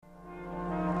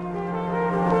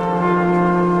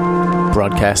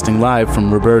Broadcasting live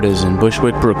from Roberta's in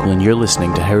Bushwick, Brooklyn, you're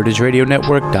listening to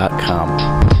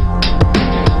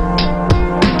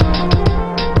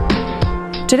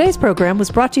heritageradionetwork.com. Today's program was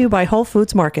brought to you by Whole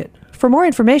Foods Market. For more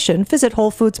information, visit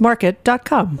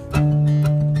wholefoodsmarket.com.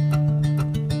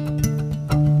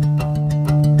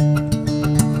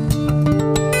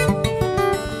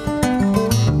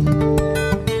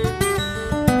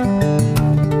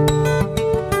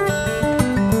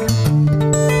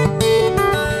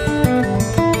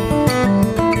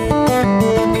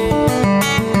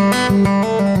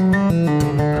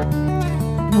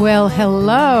 Well,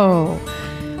 hello.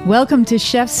 Welcome to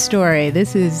Chef's Story.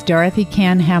 This is Dorothy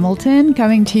Cann Hamilton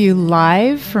coming to you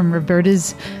live from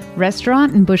Roberta's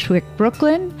restaurant in Bushwick,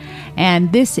 Brooklyn.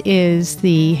 And this is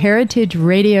the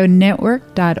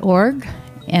heritageradionetwork.org.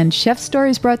 And Chef's Story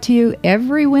is brought to you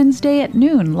every Wednesday at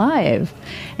noon live.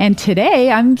 And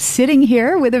today I'm sitting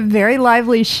here with a very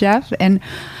lively chef, and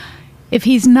if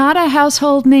he's not a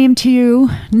household name to you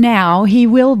now, he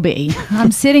will be.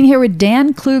 I'm sitting here with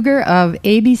Dan Kluger of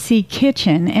ABC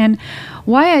Kitchen. And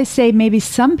why I say maybe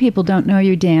some people don't know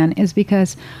you, Dan, is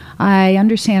because I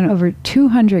understand over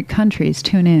 200 countries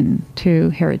tune in to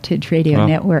Heritage Radio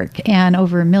Network and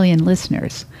over 1 million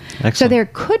listeners. Excellent. So there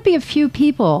could be a few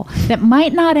people that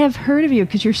might not have heard of you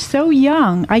because you're so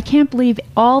young. I can't believe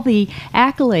all the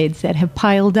accolades that have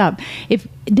piled up. If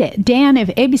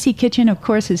ABC Kitchen, of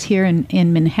course, is here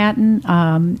in Manhattan,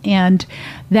 and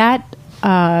that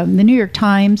the New York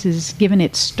Times has given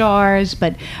it stars,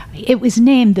 but it was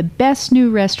named the best new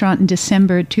restaurant in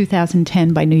December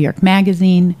 2010 by New York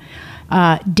Magazine.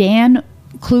 Dan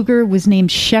Kluger was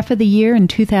named Chef of the Year in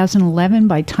 2011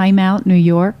 by Time Out New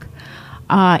York.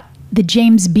 The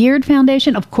James Beard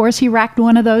Foundation, of course, he racked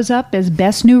one of those up as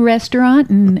Best New Restaurant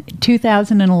in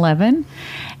 2011.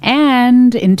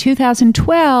 And in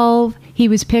 2012, he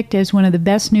was picked as one of the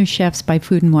best new chefs by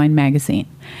Food and Wine magazine.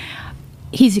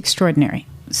 He's extraordinary.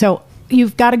 So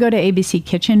you've got to go to ABC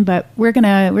Kitchen, but we're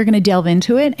gonna delve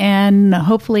into it, and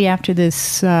hopefully after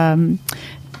this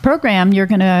program, you're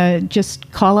gonna just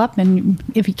call up, and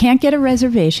if you can't get a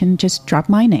reservation, just drop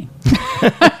my name.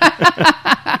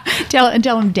 tell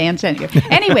him Dan sent you.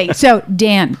 Anyway, so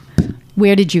Dan,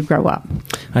 where did you grow up?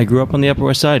 I grew up on the Upper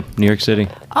West Side, New York City.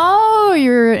 Oh,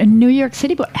 you're a New York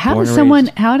City boy. How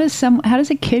does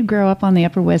a kid grow up on the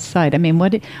Upper West Side? I mean,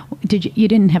 what did you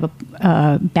didn't have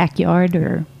a backyard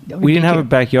or we didn't have a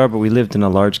backyard, but we lived in a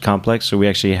large complex, so we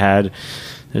actually had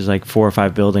there's like 4 or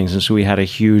 5 buildings, and so we had a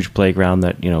huge playground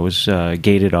that was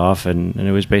gated off, and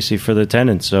it was basically for the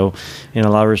tenants. So, in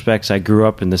a lot of respects, I grew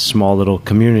up in this small little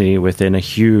community within a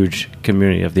huge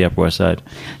community of the Upper West Side.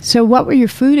 So, what were your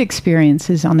food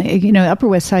experiences on the Upper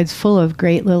West Side's full of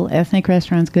great little ethnic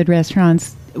restaurants, good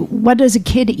restaurants. What does a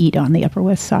kid eat on the Upper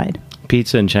West Side?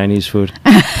 Pizza and Chinese food.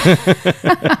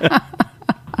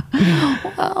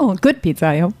 Oh, good pizza,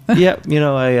 I hope. Yeah,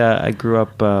 I grew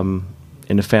up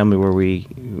in a family where we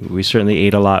certainly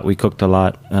ate a lot. We cooked a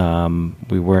lot.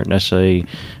 We weren't necessarily,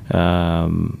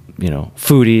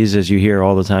 foodies as you hear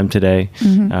all the time today.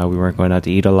 Mm-hmm. We weren't going out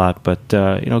to eat a lot, but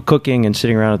cooking and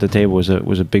sitting around at the table was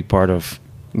a big part of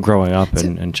growing up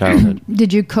and childhood.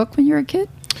 Did you cook when you were a kid?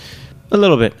 A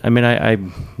little bit. I mean, I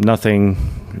nothing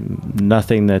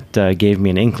that gave me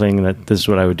an inkling that this is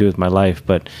what I would do with my life.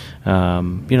 But, I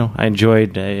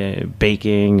enjoyed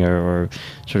baking or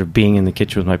sort of being in the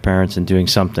kitchen with my parents and doing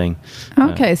something.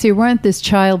 Okay, so you weren't this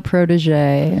child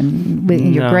protege and with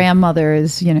your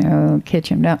grandmother's,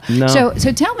 kitchen. No.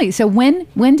 So tell me, so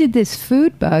when did this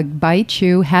food bug bite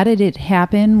you? How did it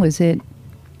happen? Was it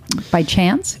by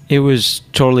chance? It was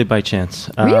totally by chance.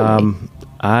 Really?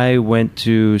 I went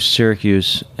to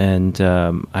Syracuse, and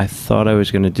I thought I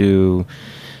was going to do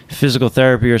physical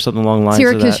therapy or something along the lines of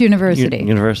that. Syracuse University.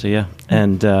 University, yeah.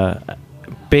 And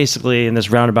basically, in this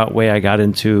roundabout way, I got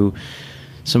into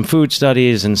some food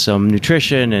studies and some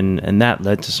nutrition, and that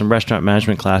led to some restaurant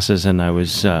management classes, and I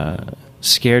was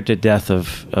scared to death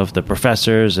of the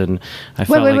professors, and I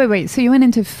felt Wait. So you went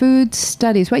into food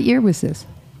studies. What year was this?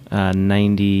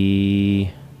 92.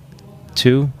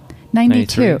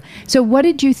 92. So what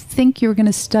did you think you were going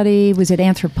to study? Was it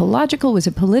anthropological? Was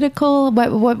it political?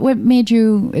 What made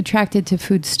you attracted to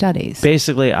food studies?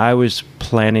 Basically, I was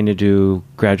planning to do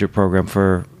graduate program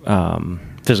for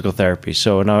physical therapy.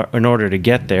 So in order to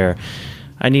get there,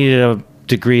 I needed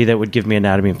degree that would give me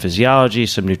anatomy and physiology,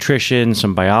 some nutrition,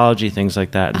 some biology, things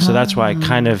like that. And so that's why I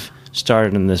kind of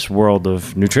started in this world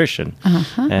of nutrition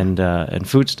and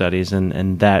food studies,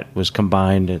 and that was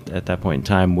combined at that point in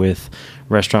time with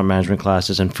restaurant management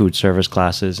classes and food service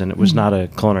classes. And it was not a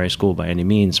culinary school by any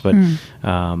means, but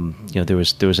there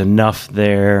was enough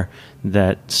there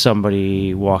that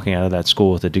somebody walking out of that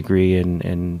school with a degree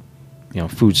in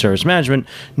food service management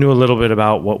knew a little bit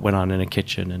about what went on in a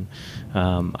kitchen.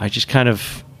 And I just kind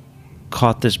of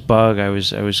caught this bug. I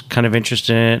was kind of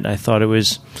interested in it. I thought it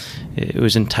was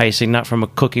enticing, not from a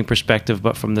cooking perspective,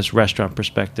 but from this restaurant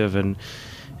perspective.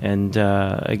 And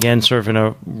again, sort of in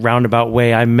a roundabout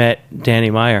way, I met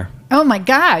Danny Meyer. Oh my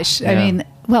gosh! Yeah. I mean,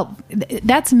 well,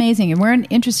 that's amazing. And we're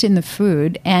interested in the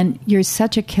food, and you're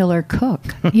such a killer cook.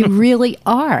 You really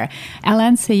are.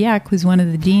 Alain Seyac was one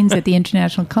of the deans at the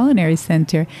International Culinary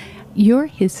Center. You're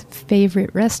his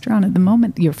favorite restaurant at the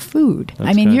moment. Your food. That's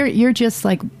I mean, good. you're just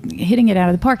like hitting it out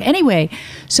of the park. Anyway,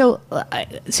 so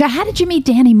how did you meet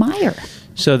Danny Meyer?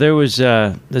 So there was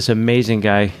this amazing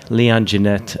guy, Leon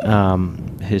Jeanette.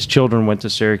 His children went to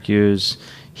Syracuse.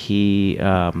 He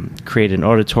created an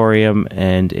auditorium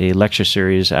and a lecture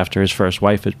series after his first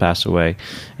wife had passed away.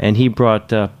 And he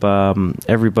brought up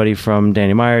everybody from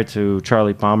Danny Meyer to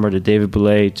Charlie Palmer to David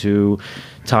Boulay to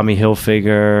Tommy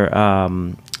Hilfiger.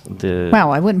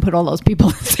 Wow, I wouldn't put all those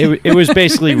people. It was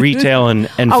basically retail and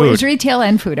food. Oh, it was retail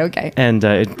and food. Okay. And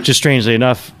just strangely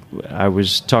enough, I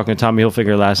was talking to Tommy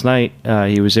Hilfiger last night.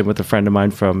 He was in with a friend of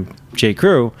mine from J.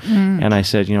 Crew, and I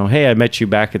said, hey, I met you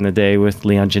back in the day with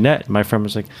Leon Jeanette. My friend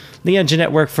was like, Leon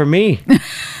Jeanette worked for me.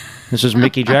 This was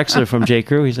Mickey Drexler from J.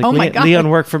 Crew. He's like, Oh my God. Leon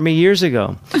worked for me years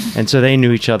ago. And so they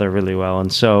knew each other really well.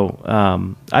 And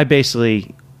so I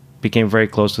basically became very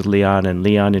close with Leon, and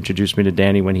Leon introduced me to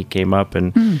Danny when he came up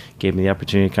and gave me the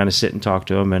opportunity to kind of sit and talk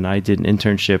to him. And I did an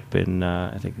internship in,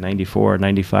 I think, 94 or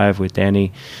 95 with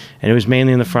Danny. And it was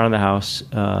mainly in the front of the house.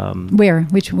 Where?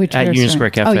 Which At restaurant? Union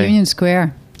Square Cafe. Oh, Union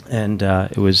Square. And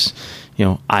it was,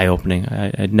 eye-opening.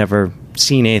 I'd never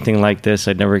seen anything like this.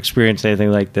 I'd never experienced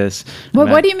anything like this. Well,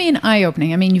 what do you mean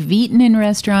eye-opening? I mean, you've eaten in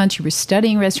restaurants. You were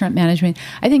studying restaurant management.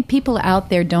 I think people out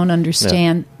there don't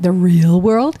understand the real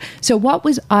world. So what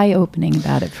was eye-opening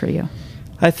about it for you?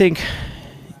 I think,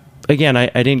 again,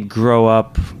 I didn't grow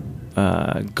up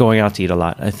going out to eat a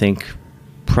lot. I think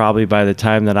probably by the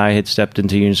time that I had stepped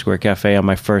into Union Square Cafe on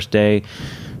my first day,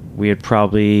 we had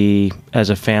probably, as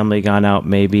a family, gone out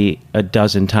maybe a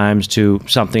dozen times to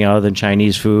something other than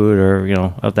Chinese food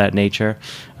or, of that nature.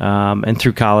 And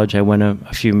through college, I went a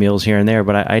few meals here and there,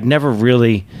 but I'd never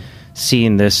really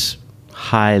seen this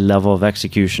high level of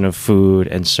execution of food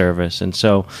and service. And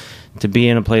so to be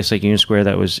in a place like Union Square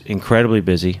that was incredibly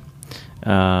busy,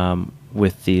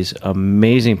 with these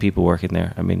amazing people working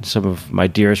there. I mean, some of my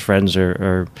dearest friends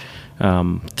are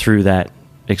through that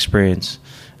experience.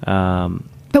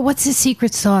 But what's the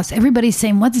secret sauce? Everybody's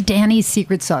saying, what's Danny's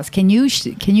secret sauce? Can you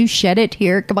shed it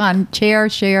here? Come on,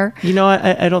 share.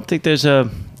 I don't think there's a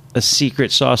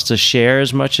secret sauce to share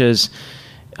as much as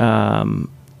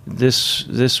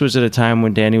this was at a time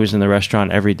when Danny was in the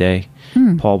restaurant every day.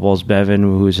 Paul Bowles-Bevan,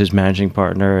 who was his managing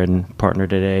partner and partner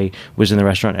today, was in the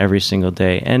restaurant every single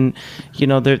day. And,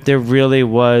 there really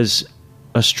was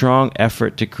a strong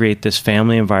effort to create this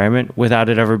family environment without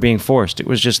it ever being forced. It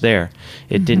was just there.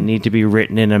 It didn't need to be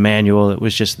written in a manual. It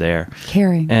was just there.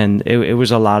 Caring. And it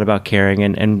was a lot about caring.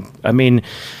 And I mean,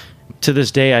 to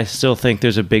this day, I still think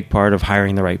there's a big part of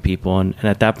hiring the right people. And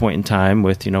at that point in time,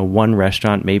 with, one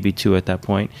restaurant, maybe two at that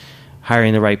point,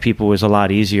 hiring the right people was a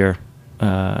lot easier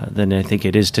than I think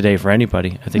it is today for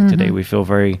anybody. I think today we feel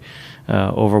very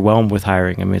overwhelmed with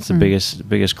hiring. I mean, it's the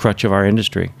biggest crutch of our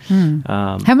industry.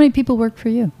 How many people work for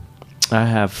you? I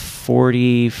have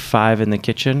 45 in the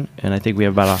kitchen, and I think we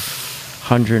have about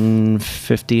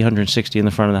 150, 160 in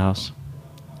the front of the house.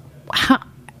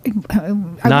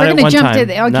 Not at one time.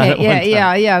 Okay,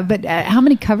 yeah. But how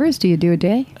many covers do you do a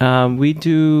day? We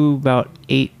do about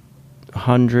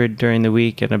 800 during the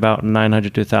week and about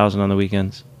 900 to 1,000 on the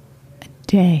weekends.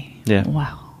 Day. Yeah.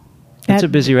 Wow. It's a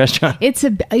busy restaurant.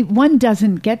 One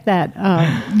doesn't get that,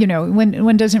 when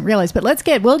one doesn't realize. But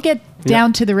we'll get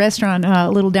down to the restaurant a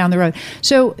little down the road.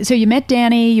 So you met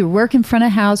Danny. You work in front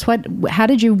of house. How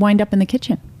did you wind up in the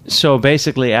kitchen? So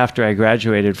basically, after I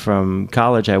graduated from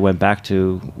college, I went back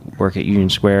to work at Union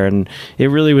Square, and it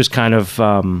really was kind of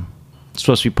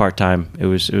supposed to be part time. It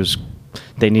was.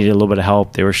 They needed a little bit of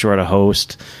help. They were short a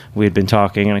host. We had been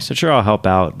talking, and I said, "Sure, I'll help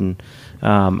out." And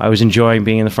I was enjoying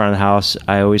being in the front of the house.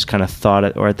 I always kind of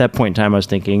thought, or at that point in time, I was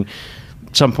thinking,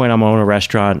 at some point I'm going to own a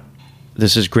restaurant.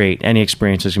 this is great. Any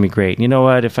experience is gonna be great. You know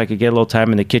what? If I could get a little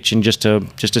time in the kitchen just to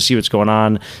see what's going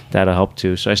on, that'll help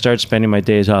too. So I started spending my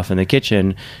days off in the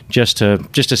kitchen just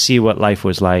to see what life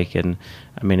was like. And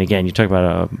I mean, again, you talk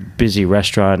about a busy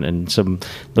restaurant and some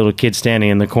little kid standing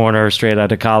in the corner straight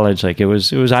out of college. Like it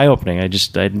was eye opening. I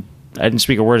didn't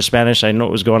speak a word of Spanish. I didn't know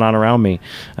what was going on around me.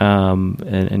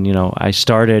 And you know, I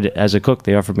started as a cook.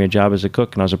 They offered me a job as a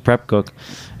cook, and I was a prep cook.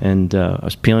 And I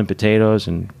was peeling potatoes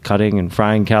and cutting and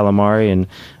frying calamari. And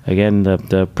again,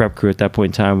 the prep crew at that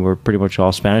point in time were pretty much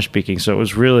all Spanish speaking. So it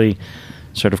was really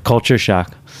sort of culture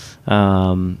shock.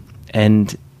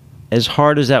 And as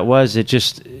hard as that was,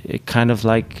 it kind of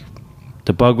like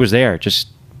the bug was there. It just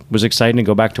was exciting to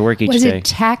go back to work each day. Was it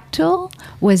tactile?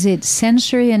 Was it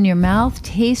sensory in your mouth,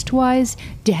 taste-wise?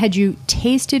 Had you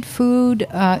tasted food?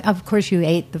 Of course, you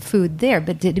ate the food there,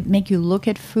 but did it make you look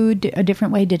at food a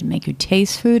different way? Did it make you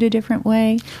taste food a different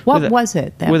way? What was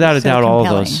it that without was a doubt, so all of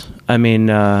compelling? those. I mean,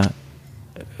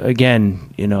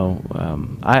 again, you know,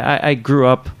 I grew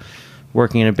up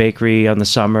working in a bakery on the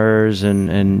summers,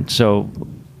 and so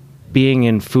being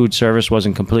in food service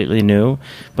wasn't completely new,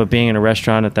 but being in a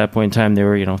restaurant at that point in time, there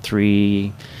were, you know,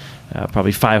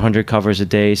 probably 500 covers a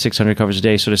day, 600 covers a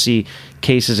day. So to see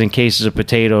cases and cases of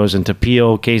potatoes and to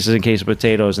peel cases and cases of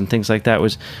potatoes and things like that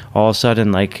was all of a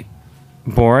sudden like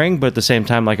boring, but at the same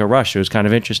time like a rush. It was kind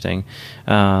of interesting.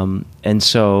 And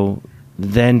so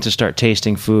then to start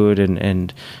tasting food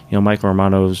and you know, Michael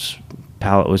Romano's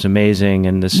palate was amazing.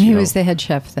 And this, he was the head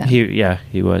chef then.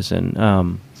 He was.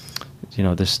 And, you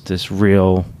know, this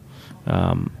real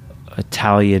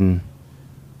Italian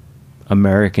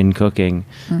American cooking.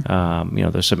 You know,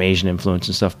 there's some Asian influence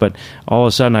and stuff, but all of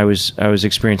a sudden I was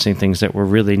experiencing things that were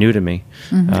really new to me.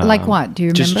 Like what? Do you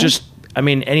remember? Just I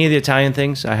mean, any of the Italian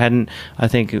things. I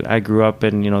think I grew up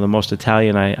in, you know, the most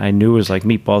Italian I knew was like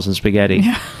meatballs and spaghetti.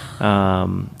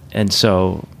 And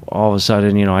so all of a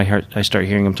sudden, you know, I start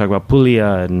hearing him talk about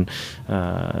Puglia and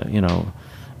you know,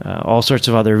 all sorts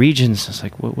of other regions. It's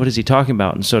like, what is he talking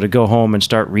about? And so to go home and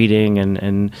start reading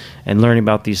and learning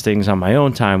about these things on my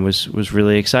own time was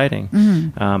really exciting.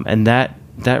 And that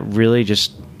really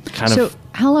just kind of. So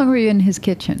how long were you in his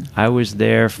kitchen? I was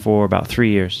there for about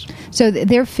 3 years. So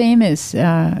they're famous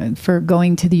for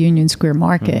going to the Union Square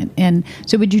Market. And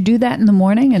so would you do that in the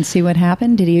morning and see what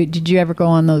happened? Did you ever go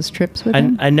on those trips with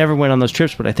him? I never went on those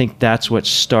trips, but I think that's what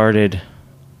started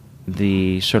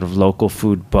the sort of local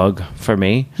food bug for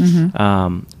me.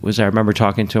 Was I remember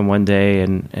talking to him one day,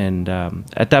 and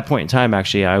at that point in time,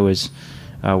 actually, I was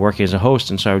working as a host,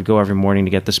 and so I would go every morning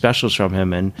to get the specials from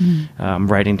him, and I'm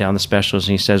writing down the specials,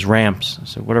 and he says ramps. I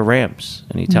said, what are ramps?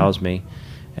 And he tells me,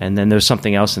 and then there's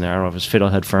something else in there. I don't know if it's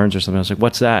fiddlehead ferns or something. I was like,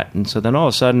 what's that? And so then all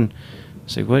of a sudden, I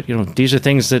was like, what? You know, these are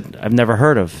things that I've never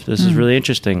heard of. This is really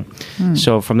interesting.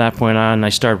 So from that point on, I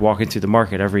started walking through the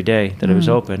market every day that it was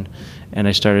open, and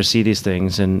I started to see these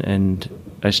things, and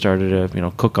I started to, you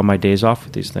know, cook on my days off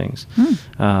with these things.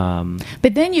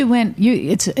 But then you went.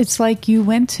 It's like you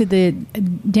went to the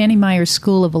Danny Meyer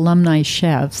School of Alumni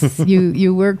Chefs.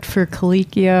 you worked for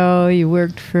Colicchio. You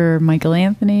worked for Michael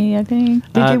Anthony, I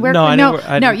think. Did you work?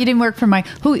 No, you didn't work for Mike.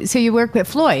 Who? So you worked with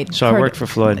Floyd. So I worked for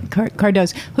Floyd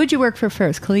Cardozo. Who'd you work for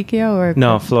first, Colicchio or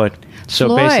no Floyd? So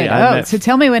Floyd. basically, so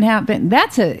tell me what happened.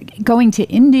 That's going to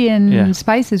Indian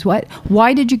spices. What?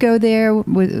 Why did you go there?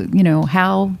 You know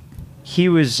how? He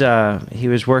was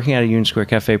working at a Union Square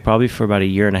Cafe probably for about a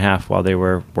year and a half while they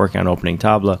were working on opening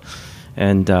Tabla,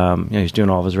 and you know, he was doing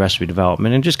all of his recipe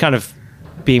development and just kind of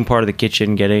being part of the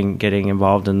kitchen, getting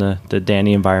involved in the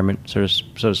Danny environment, so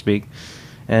to speak.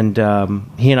 And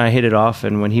he and I hit it off.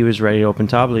 And when he was ready to open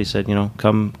Tabla, he said, you know,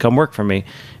 come work for me.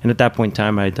 And at that point in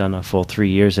time, I had done a full 3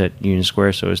 years at Union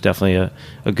Square, so it was definitely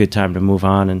a good time to move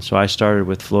on. And so I started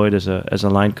with Floyd as a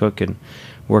line cook and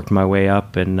worked my way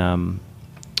up, and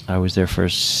I was there for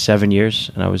 7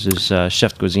 years, and I was his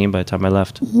chef de cuisine by the time I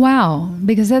left. Wow,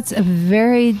 because that's a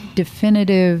very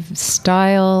definitive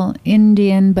style,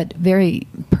 Indian, but very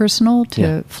personal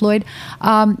to Floyd.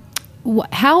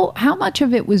 How much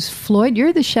of it was Floyd?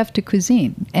 You're the chef de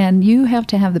cuisine, and you have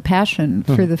to have the passion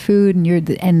for the food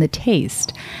and the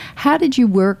taste. How did you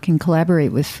work and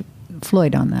collaborate with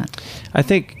Floyd on that? I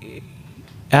think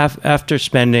after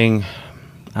spending,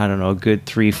 I don't know, a good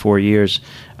 3-4 years,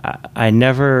 I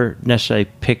never necessarily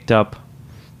picked up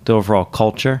the overall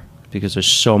culture because there's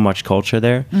so much culture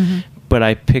there. But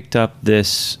I picked up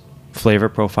this flavor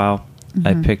profile.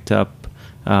 I picked up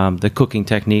the cooking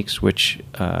techniques, which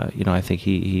you know, I think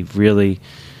he really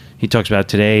talks about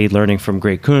today, learning from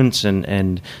Greg Kuntz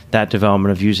and that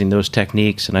development of using those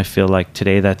techniques. And I feel like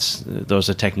today those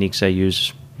are techniques I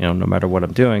use, no matter what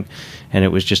I'm doing. And it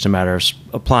was just a matter of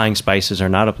applying spices or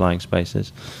not applying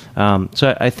spices.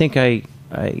 So I think I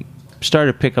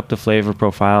started to pick up the flavor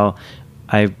profile.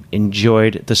 I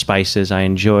enjoyed the spices. I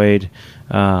enjoyed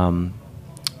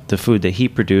the food that he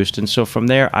produced. And so from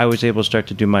there, I was able to start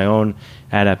to do my own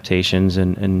adaptations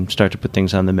and start to put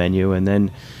things on the menu. And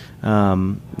then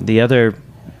the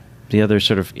other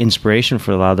sort of inspiration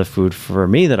for a lot of the food for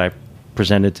me that I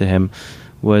presented to him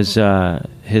was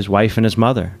his wife and his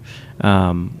mother.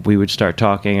 We would start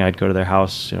talking. I'd go to their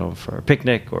house, for a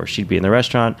picnic, or she'd be in the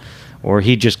restaurant, or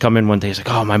he'd just come in one day. He's like,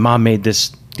 "Oh, my mom made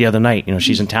this the other night.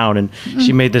 She's in town and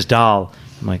she made this dal."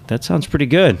 I'm like, "That sounds pretty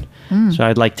good." So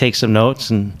I'd take some notes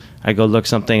and I'd go look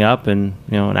something up, and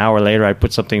an hour later I'd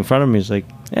put something in front of him. He's like,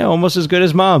 "Yeah, almost as good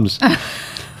as Mom's."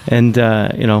 And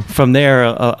from there,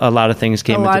 a lot of things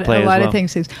came into play as well. A lot of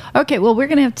things. Okay, well, we're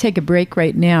going to have to take a break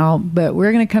right now, but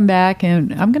we're going to come back,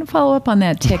 and I'm going to follow up on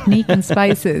that technique and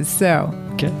spices. So,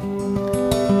 okay.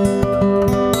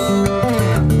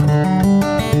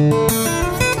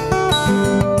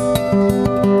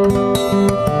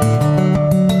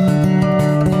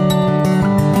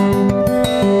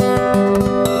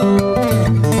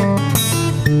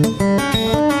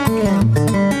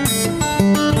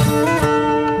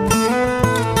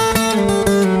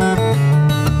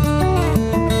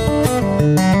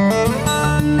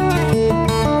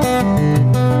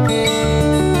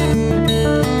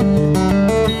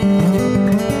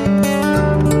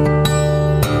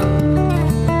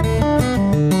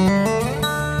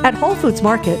 At Whole Foods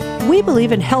Market, we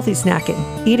believe in healthy snacking,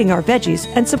 eating our veggies,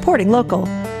 and supporting local.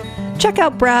 Check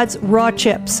out Brad's Raw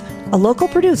Chips, a local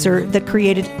producer that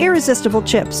created irresistible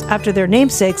chips after their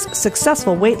namesake's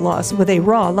successful weight loss with a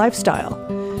raw lifestyle.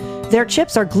 Their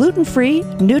chips are gluten-free,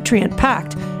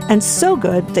 nutrient-packed, and so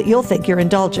good that you'll think you're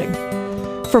indulging.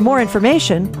 For more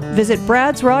information, visit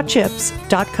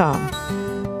bradsrawchips.com.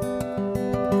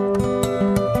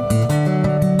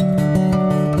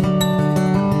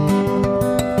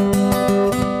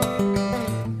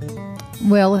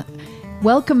 Well,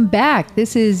 welcome back.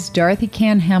 This is Dorothy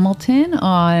Cann Hamilton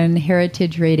on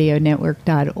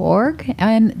heritageradionetwork.org,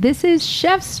 and this is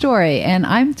Chef's Story, and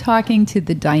I'm talking to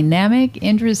the dynamic,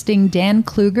 interesting Dan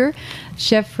Kluger,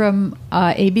 chef from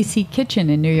ABC Kitchen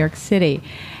in New York City.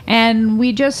 And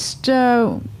we just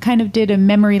kind of did a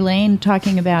memory lane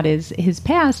talking about his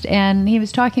past, and he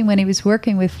was talking when he was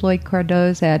working with Floyd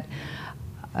Cardoz at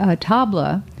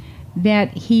Tabla,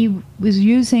 that he was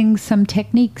using some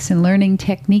techniques and learning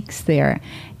techniques there,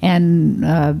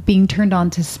 and being turned on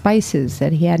to spices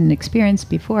that he hadn't experienced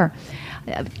before.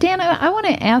 Dan, I want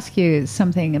to ask you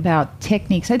something about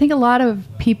techniques. I think a lot of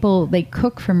people, they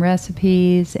cook from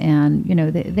recipes, and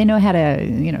they know how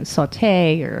to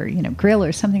saute or grill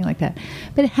or something like that.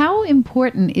 But how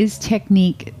important is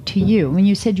technique to you? When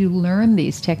you said you learned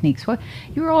these techniques,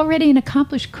 you were already an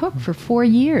accomplished cook for 4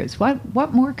 years.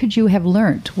 What more could you have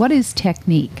learned? What is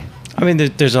technique? I mean,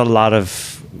 there's a lot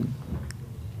of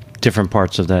different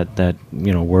parts of that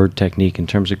word technique in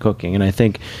terms of cooking, and I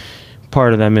think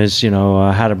part of them is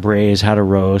how to braise, how to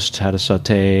roast, how to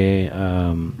saute,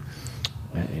 how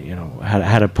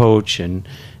to poach, and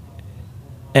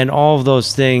all of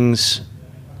those things.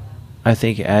 I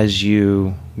think as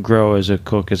you grow as a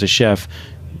cook, as a chef,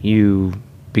 you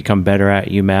become better at,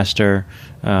 you master,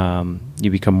 you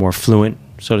become more fluent,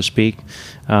 so to speak,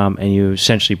 and you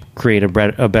essentially create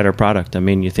a better product. I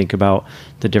mean, you think about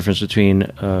the difference between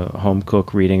a home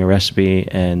cook reading a recipe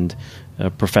and a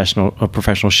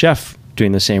professional chef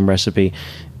doing the same recipe.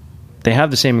 They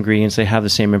have the same ingredients, they have the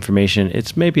same information.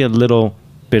 It's maybe a little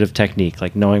bit of technique,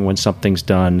 like knowing when something's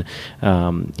done,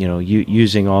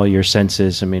 using all your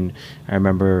senses. I mean, I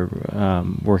remember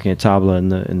working at Tabla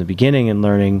in the beginning and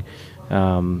learning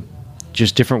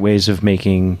just different ways of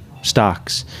making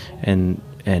stocks and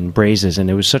braises, and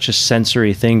it was such a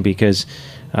sensory thing because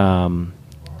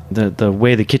the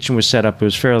way the kitchen was set up, it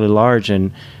was fairly large,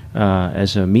 and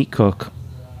as a meat cook,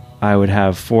 I would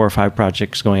have 4 or 5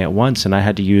 projects going at once, and I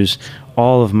had to use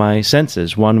all of my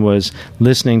senses. One was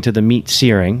listening to the meat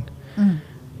searing,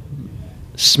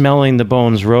 smelling the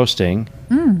bones roasting,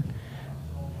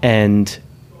 and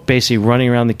basically running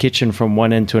around the kitchen from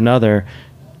one end to another,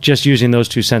 just using those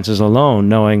 2 senses alone,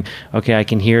 knowing, okay, I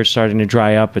can hear it starting to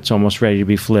dry up, it's almost ready to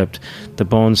be flipped. The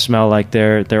bones smell like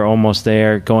they're almost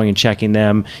there, going and checking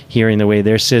them, hearing the way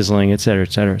they're sizzling, et cetera,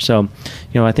 et cetera. So,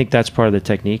 I think that's part of the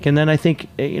technique. And then I think,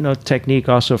 technique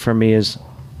also for me is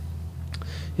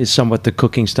somewhat the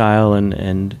cooking style.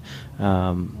 And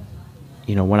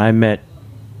when I met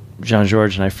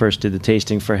Jean-Georges and I first did the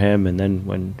tasting for him, and then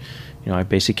when, I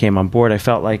basically came on board, I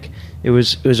felt like it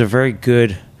was a very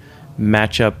good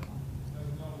matchup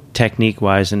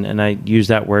technique-wise, and I use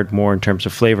that word more in terms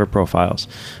of flavor profiles.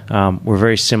 We're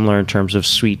very similar in terms of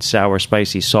sweet, sour,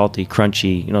 spicy, salty,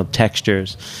 crunchy,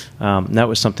 textures. And that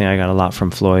was something I got a lot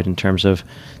from Floyd in terms of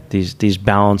these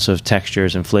balance of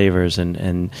textures and flavors,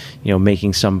 and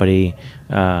making somebody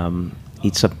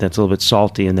eat something that's a little bit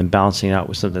salty and then balancing it out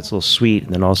with something that's a little sweet,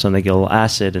 and then all of a sudden they get a little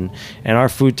acid. And our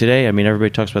food today, I mean, everybody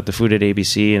talks about the food at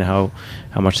ABC and how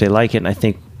much they like it. And I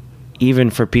think even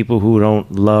for people who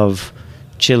don't love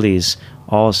chilies,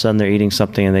 all of a sudden they're eating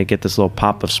something and they get this little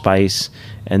pop of spice,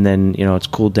 and then it's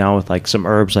cooled down with like some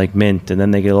herbs like mint, and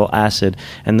then they get a little acid.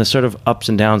 And the sort of ups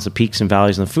and downs, the peaks and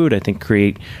valleys in the food, I think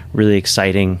create really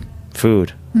exciting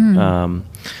food.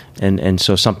 And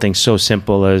so something so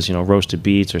simple as roasted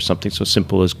beets, or something so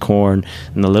simple as corn,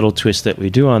 and the little twist that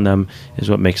we do on them is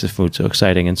what makes the food so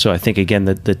exciting. And so I think, again,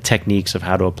 the techniques of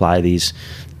how to apply these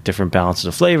different balances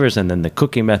of flavors, and then the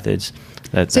cooking methods.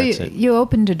 That's it. You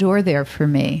opened a door there for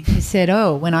me. You said,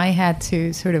 when I had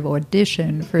to sort of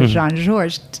audition for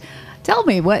Jean-Georges, tell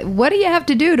me, what do you have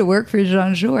to do to work for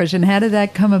Jean-Georges, and how did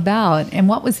that come about, and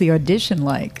what was the audition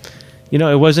like?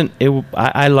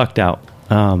 I lucked out.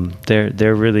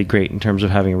 They're really great in terms of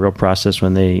having a real process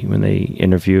when they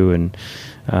interview and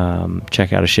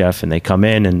check out a chef, and they come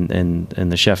in and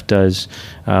the chef does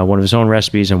one of his own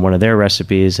recipes and one of their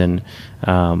recipes. And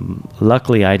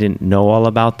luckily I didn't know all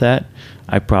about that.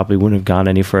 I probably wouldn't have gone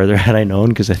any further had I known,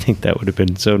 because I think that would have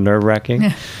been so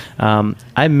nerve-wracking.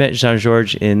 I met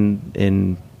Jean-Georges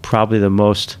in probably the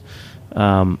most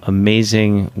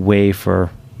amazing way for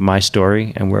my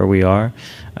story and where we are.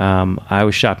 I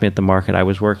was shopping at the market. I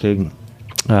was working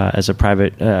as a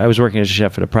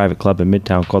chef at a private club in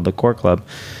Midtown called the Core Club.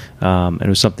 And it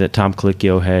was something that Tom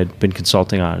Colicchio had been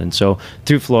consulting on. And so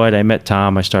through Floyd, I met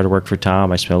Tom. I started work for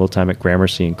Tom. I spent a little time at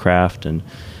Gramercy and Kraft, and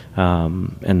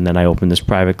then I opened this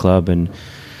private club, and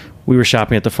we were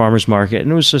shopping at the farmers market,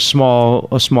 and it was a small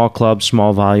club,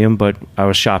 small volume, but I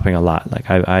was shopping a lot. Like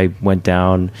I went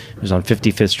down, it was on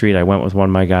 55th Street. I went with one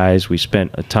of my guys. We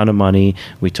spent a ton of money.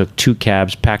 We took 2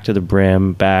 cabs packed to the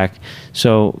brim back.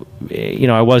 So,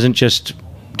 I wasn't just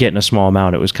getting a small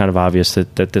amount. It was kind of obvious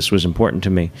that this was important to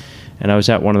me. And I was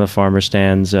at one of the farmer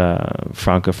stands,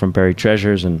 Franca from Buried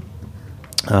Treasures, and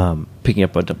picking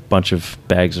up a bunch of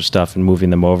bags of stuff and moving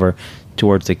them over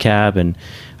towards the cab. And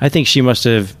I think she must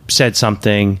have said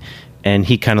something, and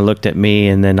he kind of looked at me,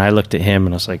 and then I looked at him,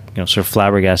 and I was like, sort of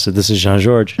flabbergasted. This is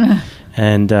Jean-Georges.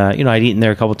 And I'd eaten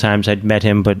there a couple of times. I'd met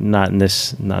him, but not in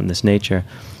this nature.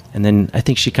 And then I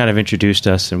think she kind of introduced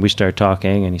us, and we started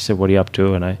talking, and he said, "What are you up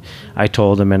to?" And I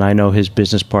told him, and I know his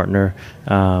business partner,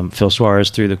 Phil Suarez,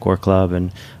 through the Core Club,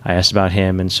 and I asked about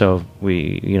him. And so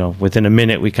we, within a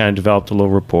minute, we kind of developed a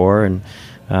little rapport, and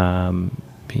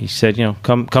he said,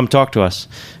 come talk to us.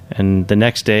 And the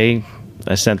next day,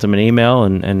 I sent him an email,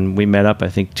 and we met up, I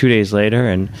think, 2 days later,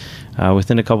 and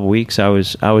within a couple of weeks, I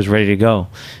was ready to go.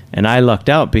 And I lucked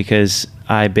out because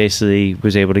I basically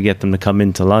was able to get them to come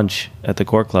in to lunch at the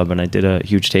Core Club, and I did a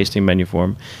huge tasting menu for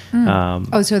them.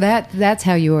 So that's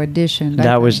how you auditioned.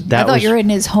 I thought you were in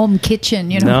his home kitchen.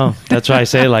 No, that's why I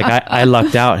say I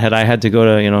lucked out. Had I had to go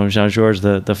to Jean-Georges,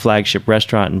 the flagship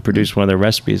restaurant, and produce one of their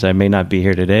recipes, I may not be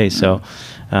here today. So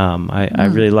I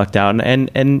really lucked out, and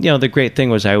the great thing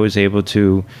was I was able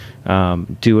to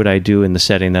do what I do in the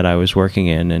setting that I was working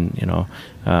in, and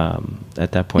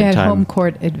at that point in time, you had home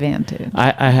court advantage.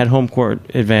 I had home court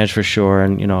advantage for sure,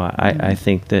 and I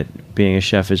think that being a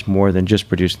chef is more than just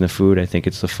producing the food. I think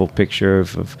it's the full picture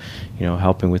of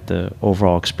helping with the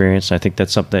overall experience. I think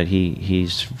that's something that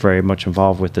he's very much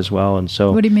involved with as well. And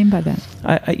so, what do you mean by that?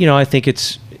 I think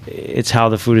it's how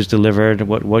the food is delivered,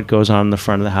 what goes on in the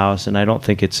front of the house, and I don't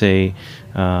think it's a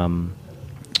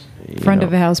front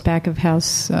of house, back of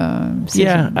house.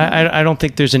 I don't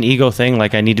think there's an ego thing.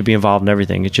 Like I need to be involved in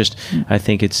everything. It's just I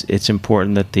think it's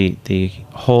important that the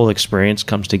whole experience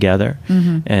comes together,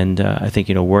 and I think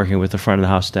working with the front of the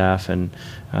house staff and.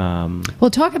 Well,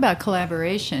 talk about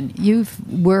collaboration. You've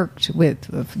worked with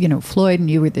Floyd,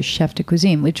 and you were the chef de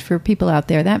cuisine, which for people out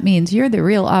there that means you're the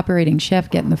real operating chef,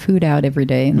 getting the food out every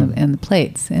day and the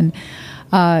plates, and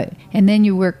then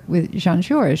you work with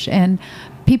Jean-Georges, and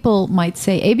people might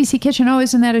say ABC Kitchen,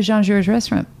 isn't that a Jean-Georges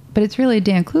restaurant? But it's really a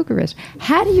Dan Kluger restaurant.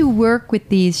 How do you work with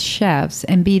these chefs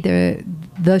and be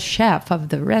the chef of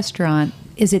the restaurant?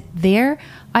 Is it their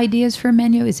ideas for a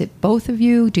menu? Is it both of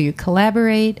you? Do you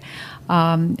collaborate?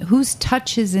 Whose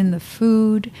touch is in the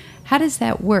food? How does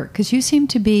that work? Because you seem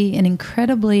to be an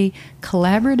incredibly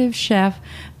collaborative chef,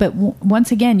 but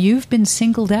once again, you've been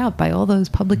singled out by all those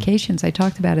publications I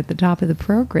talked about at the top of the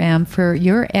program for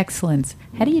your excellence.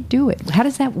 How do you do it? How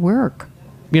does that work?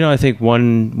 I think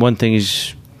one thing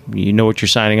is you know what you're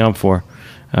signing up for.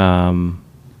 The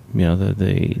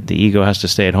ego has to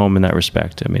stay at home in that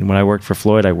respect. I mean, when I worked for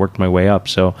Floyd, I worked my way up.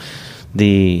 So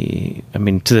to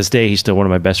this day, he's still one of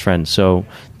my best friends. So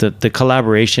the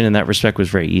collaboration in that respect was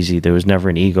very easy. There was never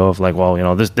an ego of like,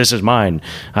 well, this is mine.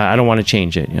 I don't want to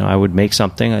change it. I would make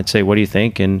something. I'd say, what do you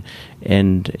think? And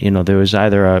there was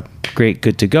either a great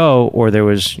good to go, or there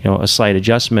was, a slight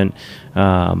adjustment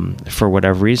for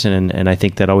whatever reason. And I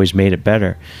think that always made it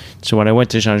better. So when I went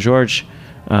to Jean-Georges,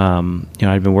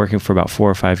 I'd been working for about 4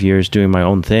 or 5 years doing my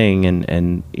own thing.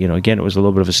 And again, it was a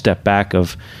little bit of a step back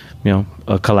of,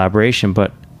 a collaboration,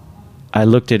 but I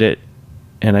looked at it,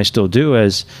 and I still do,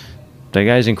 as the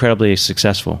guy's incredibly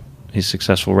successful. He's a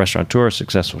successful restaurateur,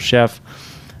 successful chef,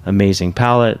 amazing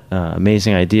palate,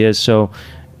 amazing ideas. So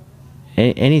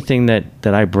anything that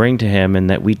I bring to him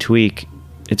and that we tweak,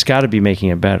 it's got to be making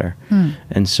it better.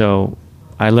 And so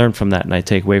I learned from that, and I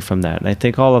take away from that. And I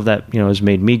think all of that, has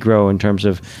made me grow in terms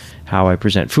of how I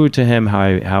present food to him,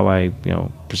 how I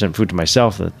present food to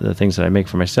myself, the things that I make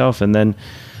for myself, and then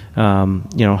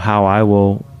how I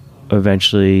will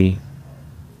eventually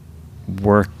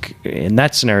work in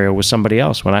that scenario with somebody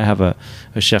else when I have a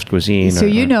chef cuisine. So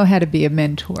you know how to be a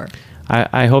mentor.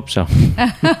 I hope so.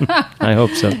 I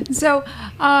hope so. So,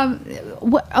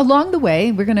 along the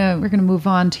way, we're gonna move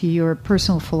on to your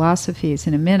personal philosophies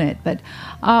in a minute. But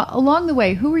along the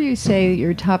way, who would you say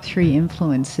your top 3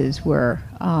 influences were,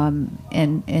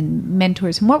 and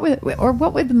mentors, and what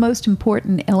were the most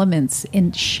important elements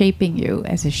in shaping you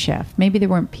as a chef? Maybe there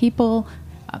weren't people,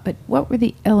 but what were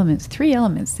the 3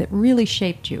 elements that really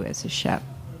shaped you as a chef?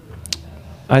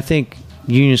 I think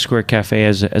Union Square Cafe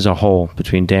as a whole,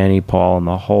 between Danny, Paul, and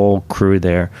the whole crew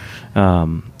there,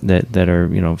 that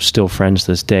are still friends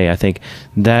to this day. I think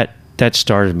that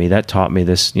started me. That taught me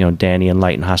this Danny and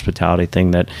light and hospitality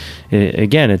thing. That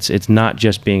again, it's not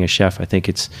just being a chef. I think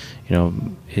it's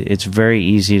it's very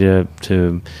easy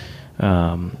to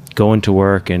go into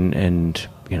work and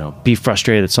be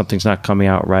frustrated that something's not coming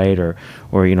out right, or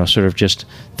sort of just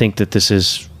think that this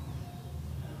is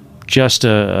just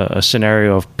a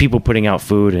scenario of people putting out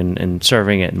food and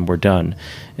serving it and we're done.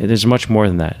 There's much more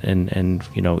than that. And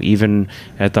even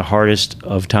at the hardest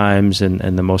of times and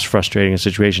the most frustrating of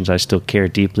situations, I still care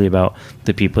deeply about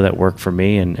the people that work for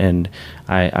me, and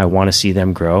I want to see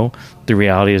them grow. The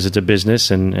reality is it's a business,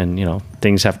 and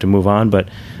things have to move on, but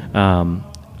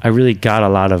I really got a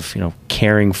lot of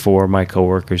caring for my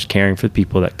coworkers, caring for the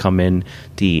people that come in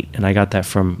to eat, and I got that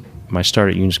from my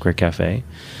start at Union Square Cafe.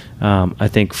 I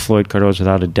think Floyd Cardoz,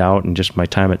 without a doubt, and just my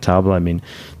time at Tabla. I mean,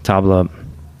 Tabla,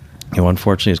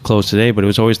 unfortunately is closed today, but it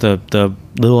was always the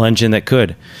little engine that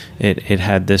could. It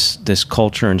had this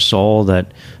culture and soul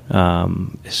that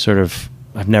sort of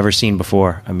I've never seen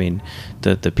before. I mean,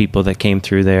 the people that came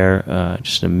through there,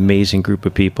 just an amazing group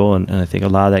of people, and I think a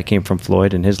lot of that came from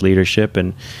Floyd and his leadership,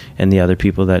 and the other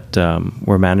people that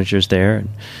were managers there.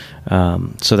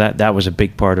 So that was a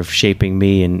big part of shaping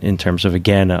me in terms of,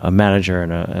 again, a manager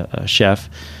and a chef.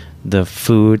 The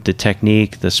food, the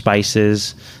technique, the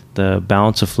spices, the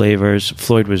balance of flavors.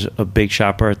 Floyd was a big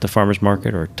shopper at the farmer's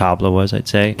market, or Tabla was, I'd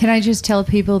say. Can I just tell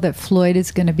people that Floyd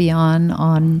is going to be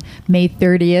on May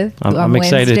 30th? I'm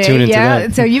excited to tune into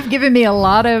that. So you've given me a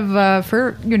lot of a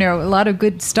lot of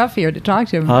good stuff here to talk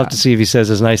to him I'll about. have to see if he says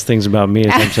as nice things about me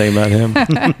as I'm saying about him.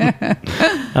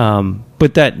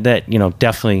 But that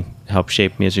definitely helped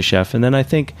shape me as a chef. And then I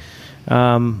think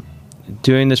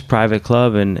doing this private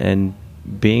club and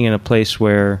being in a place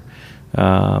where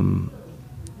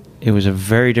it was a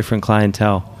very different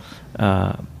clientele,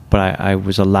 but I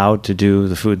was allowed to do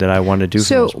the food that I wanted to do.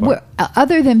 So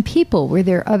other than people, were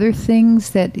there other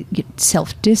things that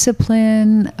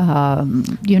self-discipline,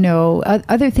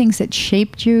 other things that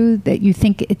shaped you that you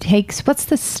think it takes? What's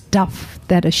the stuff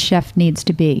that a chef needs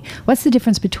to be? What's the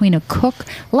difference between a cook?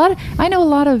 I know a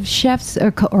lot of chefs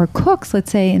or cooks,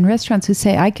 let's say, in restaurants who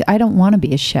say, I don't want to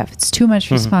be a chef. It's too much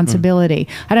responsibility.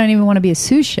 I don't even want to be a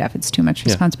sous chef. It's too much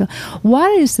responsibility. What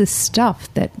is the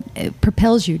stuff that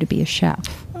propels you to be a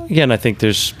chef? Again, I think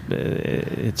it's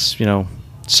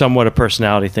somewhat a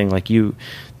personality thing. Like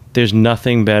there's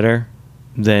nothing better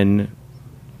than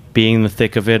being in the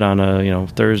thick of it on a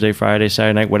Thursday, Friday,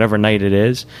 Saturday night, whatever night it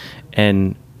is,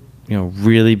 and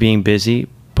really being busy,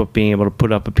 but being able to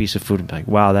put up a piece of food and be like,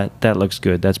 wow, that looks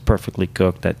good. That's perfectly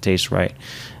cooked. That tastes right.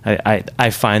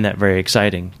 I find that very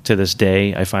exciting to this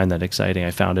day. I find that exciting.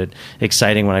 I found it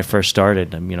exciting when I first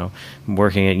started. I'm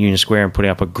working at Union Square and putting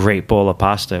up a great bowl of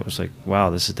pasta. It was like, wow,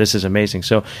 this is amazing.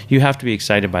 So you have to be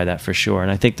excited by that for sure.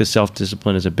 And I think the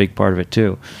self-discipline is a big part of it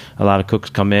too. A lot of cooks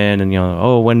come in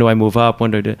and when do I move up?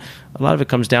 When do I do? A lot of it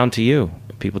comes down to you.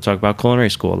 people talk about culinary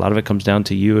school. A lot of it comes down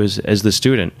to you as the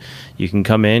student. You can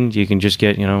come in, you can just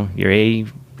get, your A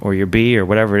or your B or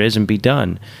whatever it is and be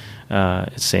done.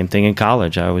 Same thing in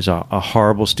college. I was a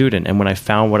horrible student. And when I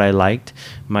found what I liked,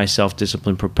 my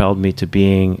self-discipline propelled me to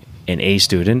being an A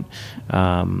student.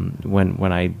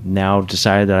 When I now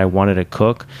decided that I wanted to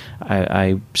cook,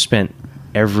 I spent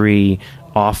every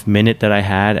off minute that I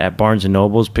had at Barnes and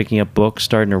Nobles picking up books,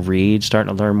 starting to read,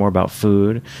 starting to learn more about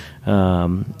food.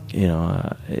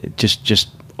 Just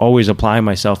always applying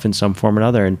myself in some form or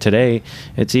another. And today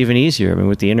it's even easier. I mean,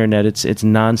 with the internet, it's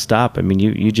nonstop. I mean,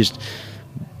 you just.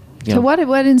 So what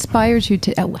inspires you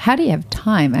to, how do you have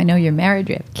time? I know you're married,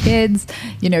 you have kids,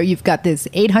 you've got this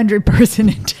 800 person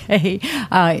a day,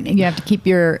 you have to keep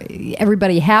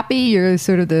everybody happy. You're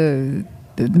sort of the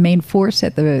main force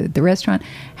at the restaurant.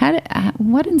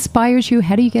 What inspires you?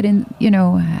 How do you get in,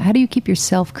 how do you keep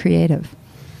yourself creative?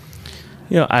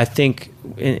 I think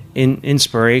in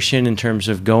inspiration in terms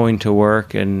of going to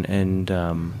work and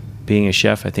being a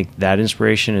chef, I think that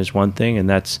inspiration is one thing, and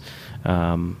that's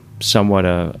somewhat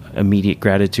a immediate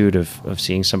gratitude of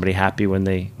seeing somebody happy when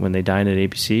they dine at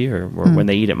ABC or when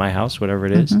they eat at my house, whatever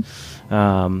it is.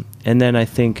 And then I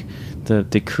think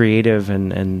the creative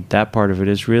and that part of it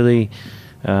is really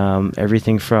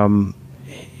everything from,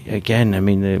 again, I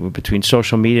mean, between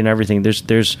social media and everything,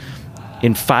 there's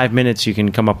in 5 minutes you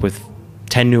can come up with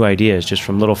 10 new ideas just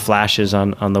from little flashes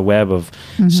on the web of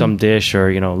some dish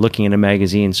or looking in a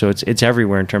magazine. So it's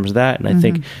everywhere in terms of that. And I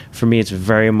think for me it's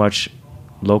very much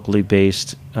locally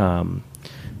based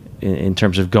in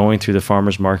terms of going through the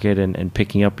farmer's market and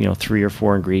picking up 3 or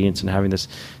 4 ingredients and having this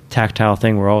tactile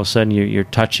thing where all of a sudden you're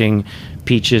touching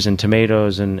peaches and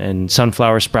tomatoes and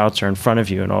sunflower sprouts are in front of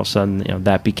you, and all of a sudden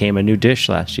that became a new dish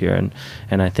last year.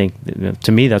 And I think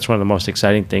to me that's one of the most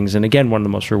exciting things, and again one of the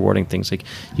most rewarding things. Like,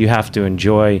 you have to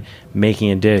enjoy making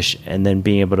a dish and then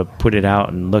being able to put it out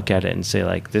and look at it and say,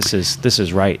 like, this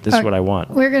is right, this is what I want.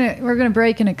 We're gonna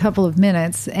break in a couple of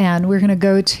minutes, and we're gonna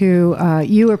go to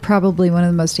you are probably one of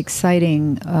the most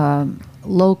exciting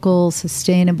local,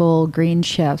 sustainable green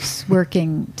chefs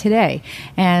working today,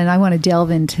 and I want to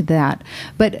delve into that.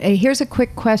 But here's a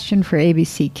quick question for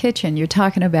ABC Kitchen. You're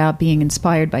talking about being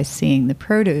inspired by seeing the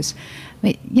produce.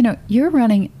 But, you're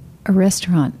running a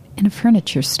restaurant in a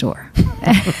furniture store,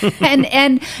 and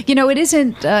it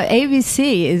isn't.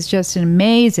 ABC is just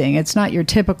amazing. It's not your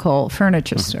typical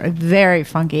furniture store. Very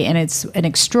funky, and it's an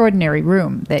extraordinary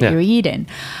room that you eat in.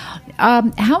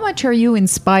 How much are you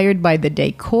inspired by the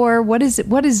decor? What does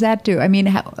that do? I mean,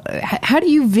 how do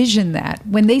you vision that?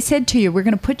 When they said to you, we're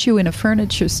going to put you in a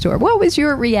furniture store, what was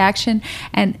your reaction,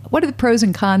 and what are the pros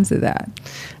and cons of that?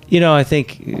 I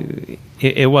think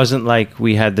it wasn't like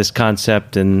we had this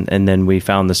concept and then we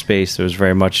found the space. There was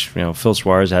very much, Phil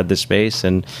Suarez had this space,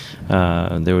 and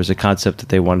there was a concept that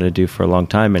they wanted to do for a long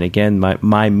time. And again,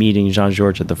 my meeting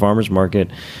Jean-Georges at the farmer's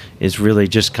market is really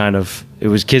just kind of, it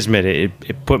was kismet.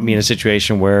 It put me in a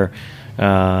situation where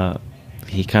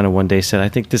he kind of one day said, I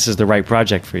think this is the right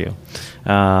project for you.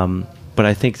 But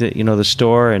I think that, the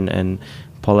store and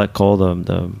Paulette Cole,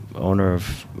 the owner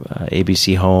of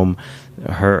ABC Home,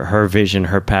 her vision,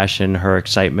 her passion, her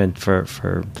excitement for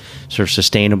sort of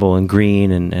sustainable and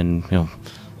green and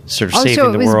sort of saving the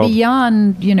world. Also, it was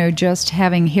beyond, just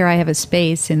having, here I have a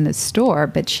space in the store,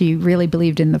 but she really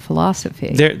believed in the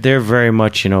philosophy. They're very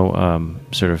much,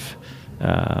 sort of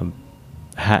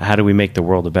how do we make the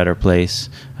world a better place?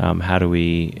 How do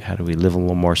we live a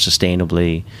little more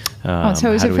sustainably?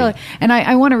 So it was and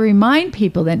I want to remind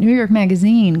people that New York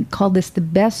Magazine called this the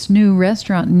best new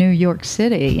restaurant in New York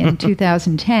City in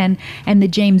 2010, and the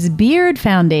James Beard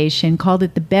Foundation called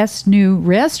it the best new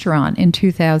restaurant in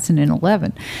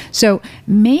 2011. So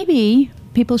maybe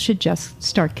people should just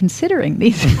start considering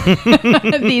these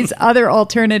these other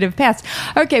alternative paths.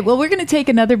 Okay, well, we're going to take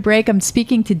another break. I'm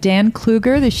speaking to Dan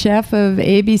Kluger, the chef of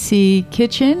ABC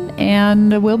Kitchen,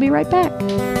 and we'll be right back.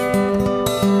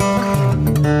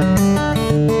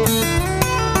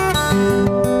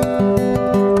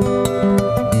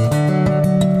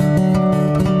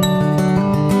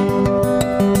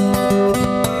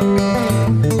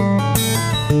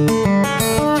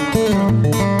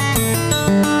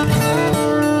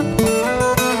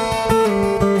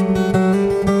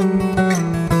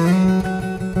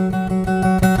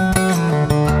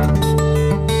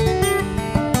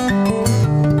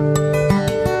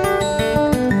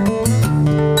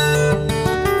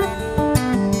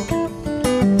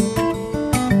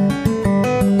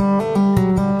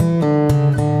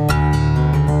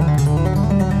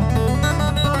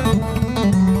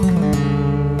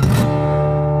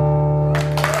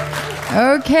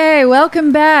 Hi,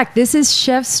 welcome back. This is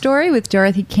Chef's Story with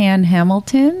Dorothy Cann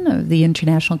Hamilton of the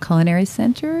International Culinary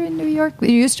Center in New York. It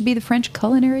used to be the French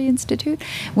Culinary Institute.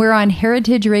 We're on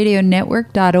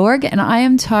heritageradionetwork.org, and I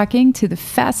am talking to the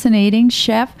fascinating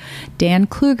chef Dan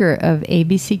Kluger of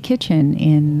ABC Kitchen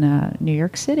in New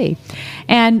York City.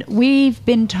 And we've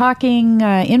been talking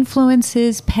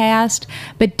influences past,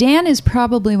 but Dan is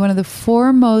probably one of the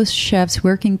foremost chefs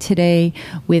working today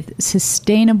with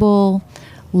sustainable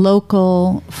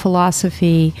local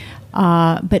philosophy,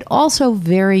 but also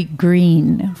very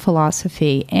green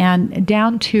philosophy, and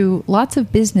down to lots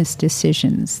of business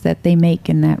decisions that they make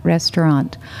in that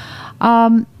restaurant.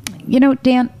 Dan,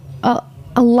 a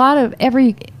lot of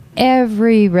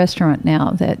every restaurant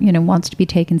now that wants to be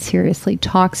taken seriously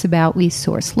talks about we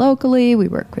source locally, we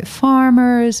work with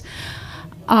farmers.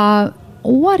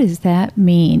 What does that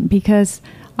mean? Because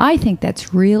I think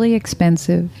that's really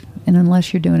expensive. And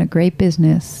unless you're doing a great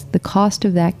business, the cost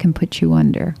of that can put you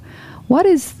under. What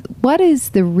is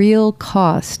the real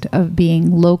cost of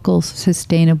being local,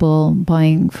 sustainable,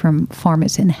 buying from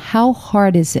farmers, and how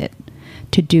hard is it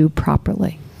to do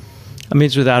properly? I mean,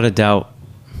 it's without a doubt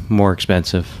more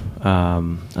expensive. I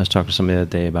was talking to somebody the other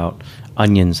day about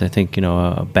onions. I think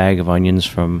a bag of onions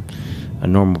from a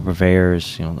normal purveyor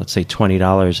is let's say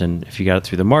 $20, and if you got it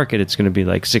through the market, it's going to be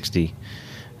like $60.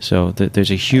 So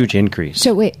there's a huge increase.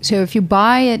 So if you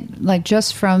buy it like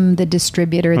just from the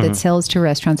distributor that sells to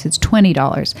restaurants, it's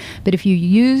 $20. But if you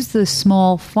use the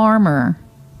small farmer,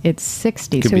 it's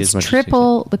 $60. So it's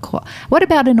triple the cost. What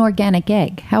about an organic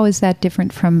egg? How is that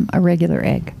different from a regular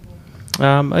egg?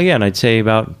 Again, I'd say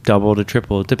about double to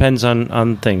triple. It depends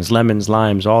on things, lemons,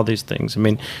 limes, all these things. I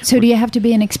mean, so do you have to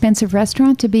be an expensive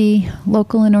restaurant to be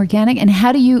local and organic? And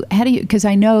how do you? Because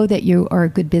I know that you are a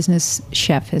good business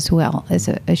chef as well as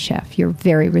a chef. You're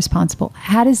very responsible.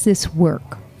 How does this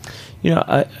work?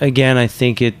 I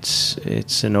think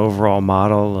it's an overall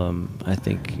model. I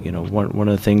think one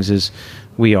of the things is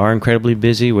we are incredibly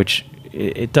busy, which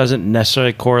it doesn't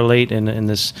necessarily correlate in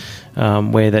this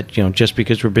way that just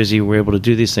because we're busy we're able to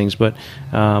do these things, but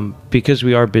because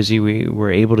we are busy we're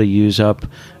able to use up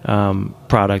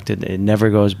product. It never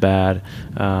goes bad.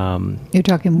 You're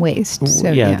talking waste.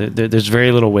 So, there's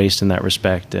very little waste in that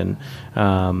respect, and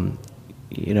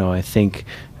I think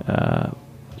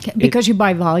because you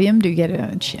buy volume, do you get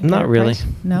a not really price?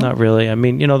 No? Not really. I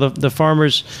mean, the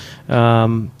farmers,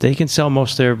 they can sell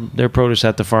most of their produce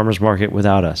at the farmers market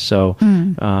without us, so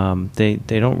they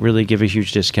don't really give a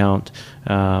huge discount.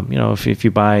 If you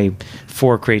buy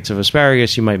 4 crates of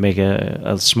asparagus, you might make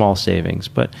a small savings,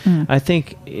 but I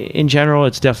think in general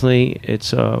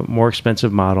it's a more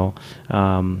expensive model.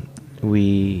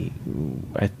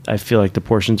 I feel like the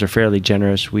portions are fairly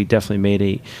generous. We definitely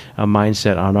made a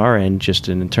mindset on our end, just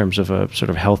in terms of a sort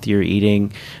of healthier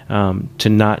eating, to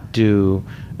not do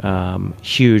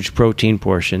huge protein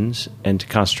portions and to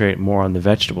concentrate more on the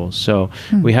vegetables. So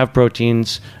we have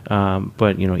proteins,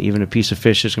 but even a piece of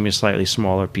fish is going to be a slightly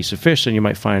smaller piece of fish than you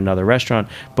might find in another restaurant,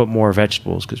 but more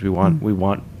vegetables because we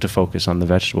want to focus on the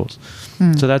vegetables.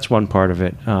 So that's one part of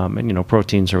it. And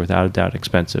proteins are without a doubt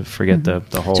expensive. Forget the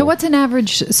whole. So what's an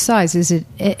average size? Is it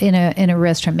in a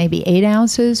restaurant maybe 8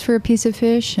 ounces for a piece of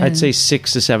fish? I'd say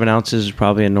 6 to 7 ounces is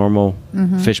probably a normal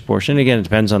fish portion. Again, it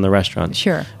depends on the restaurant.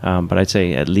 Sure. But I'd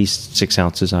say at least 6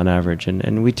 ounces on average,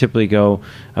 and we typically go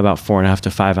about 4.5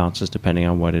 to 5 ounces depending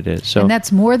on what it is. So, and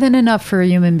that's more than enough for a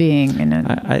human being.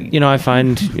 I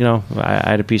find I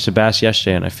had a piece of bass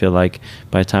yesterday, and I feel like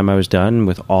by the time I was done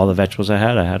with all the vegetables I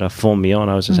had a full meal,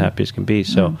 and I was as happy as can be.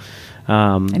 So,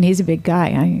 and he's a big guy.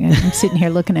 I'm sitting here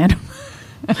looking at him.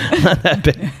 Not that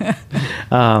big.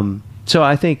 So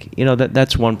I think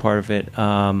that's one part of it.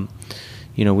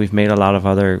 We've made a lot of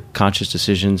other conscious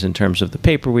decisions in terms of the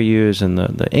paper we use and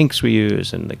the inks we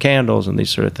use and the candles and these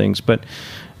sort of things. But,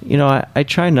 I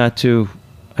try not to.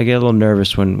 I get a little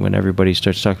nervous when everybody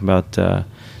starts talking about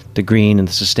the green and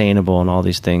the sustainable and all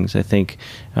these things. I think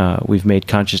we've made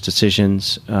conscious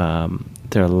decisions.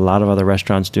 There are a lot of other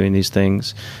restaurants doing these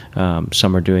things.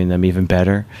 Some are doing them even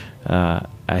better.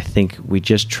 I think we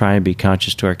just try and be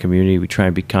conscious to our community. We try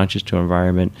and be conscious to our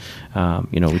environment.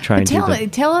 We try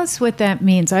and tell us what that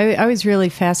means. I was really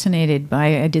fascinated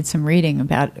by. I did some reading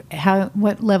about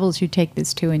what levels you take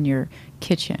this to in your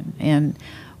kitchen and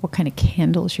what kind of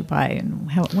candles you buy and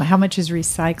how much is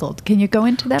recycled. Can you go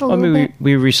into that a little bit?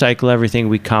 We recycle everything.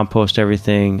 We compost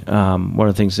everything. One of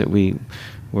the things that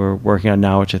we're working on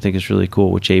now, which I think is really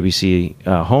cool, which ABC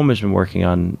Home has been working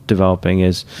on developing,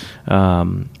 is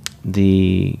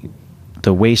the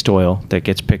the waste oil that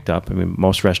gets picked up. I mean,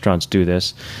 most restaurants do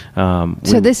this.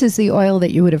 So this is the oil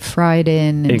that you would have fried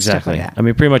in and exactly. stuff like that. I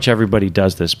mean, pretty much everybody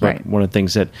does this, but Right. one of the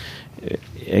things that,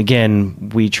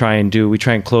 again, we try and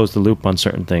close the loop on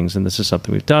certain things, and this is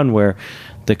something we've done where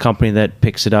the company that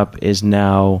picks it up is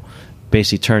now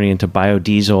basically turning into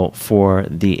biodiesel for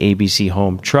the ABC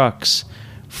Home trucks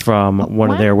from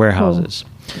one of their warehouses.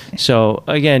 So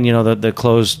again, the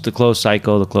closed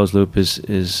cycle, the closed loop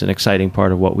is an exciting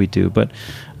part of what we do. But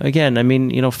again, I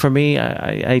mean, for me,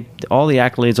 I all the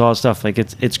accolades, all the stuff, like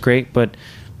it's great, but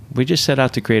we just set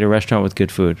out to create a restaurant with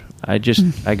good food. I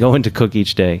go in to cook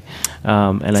each day.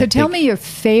 So tell me your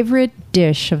favorite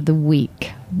dish of the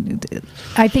week.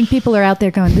 I think people are out there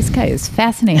going, this guy is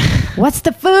fascinating. What's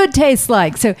the food taste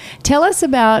like? So tell us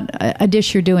about a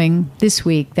dish you're doing this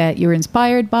week that you're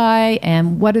inspired by,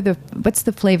 and what's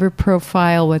the flavor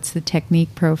profile? What's the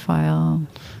technique profile?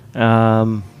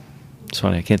 It's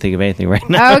funny, I can't think of anything right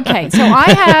now. Okay, so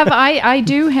I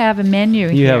do have a menu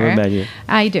here. You have a menu.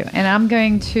 I do, and I'm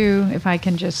going to, if I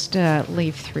can just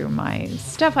leaf through my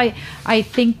stuff. I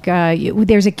think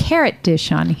there's a carrot dish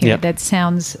on here that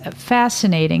sounds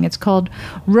fascinating. It's called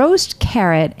roast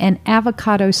carrot and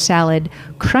avocado salad,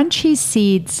 crunchy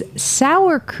seeds,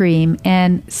 sour cream,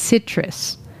 and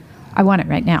citrus. I want it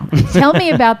right now. Tell me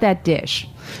about that dish.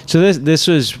 So this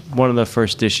was one of the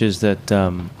first dishes that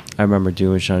I remember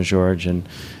doing with Jean-Georges,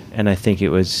 and I think it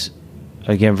was,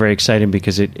 again, very exciting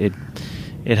because it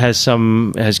has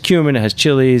cumin, it has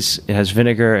chilies, it has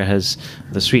vinegar, it has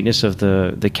the sweetness of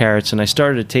the carrots, and I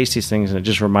started to taste these things, and it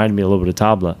just reminded me a little bit of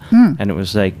tabla, and it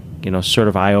was like, sort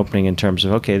of eye-opening in terms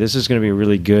of, okay, this is going to be a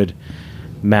really good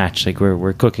match. Like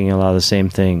we're cooking a lot of the same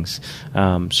things.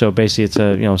 So basically, it's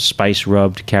a spice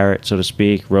rubbed carrot, so to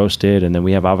speak, roasted, and then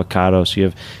we have avocado. So you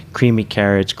have creamy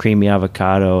carrots, creamy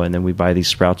avocado, and then we buy these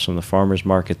sprouts from the farmers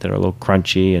market that are a little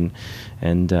crunchy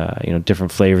and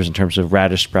different flavors in terms of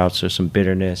radish sprouts. So some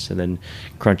bitterness, and then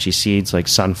crunchy seeds like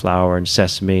sunflower and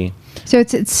sesame. So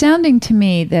it's sounding to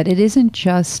me that it isn't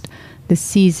just the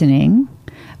seasoning,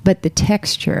 but the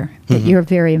texture that you're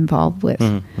very involved with.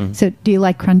 So do you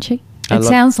like crunchy? It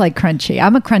sounds like crunchy.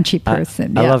 I'm a crunchy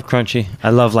person. I love crunchy. I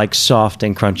love like soft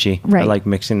and crunchy. Right. I like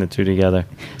mixing the two together.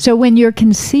 So when you're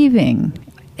conceiving,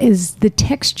 is the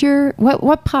texture,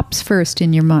 what pops first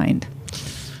in your mind?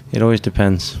 It always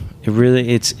depends. It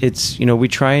really, it's we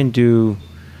try and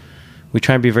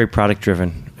be very product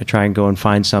driven. I try and go and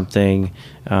find something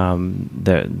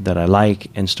that I like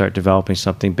and start developing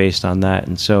something based on that.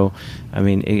 And so, I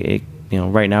mean,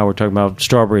 right now we're talking about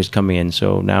strawberries coming in.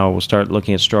 So now we'll start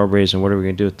looking at strawberries and what are we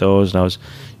going to do with those. And I was,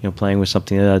 playing with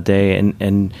something the other day,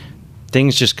 and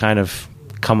things just kind of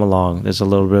come along. There's a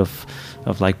little bit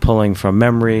of like pulling from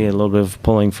memory, a little bit of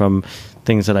pulling from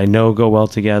things that I know go well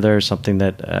together. Something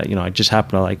that I just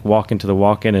happen to like walk into the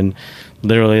walk-in and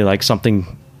literally like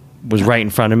something was right in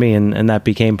front of me, and that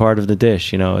became part of the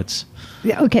dish. It's.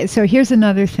 Okay, so here's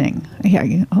another thing. You're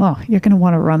going to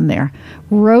want to run there.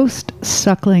 Roast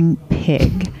suckling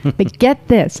pig. But get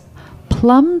this,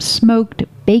 plum smoked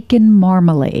bacon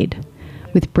marmalade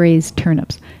with braised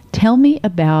turnips. Tell me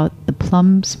about the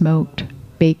plum smoked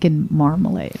bacon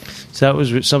marmalade. So that was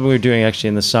something we were doing actually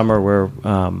in the summer where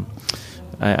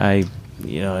I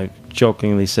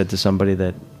jokingly said to somebody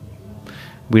that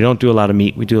we don't do a lot of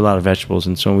meat, we do a lot of vegetables,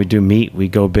 and so when we do meat, we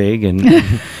go big, and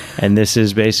and this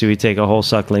is basically, we take a whole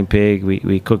suckling pig,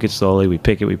 we cook it slowly, we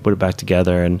pick it, we put it back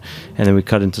together, and then we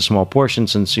cut into small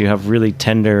portions, and so you have really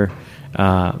tender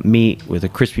meat with a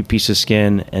crispy piece of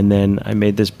skin, and then I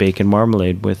made this bacon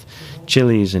marmalade with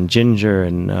chilies and ginger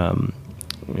and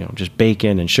just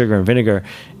bacon and sugar and vinegar,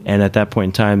 and at that point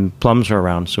in time, plums were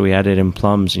around, so we added in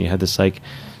plums, and you had this like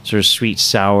sort of sweet,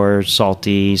 sour,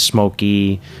 salty,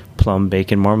 smoky plum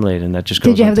bacon marmalade, and that just goes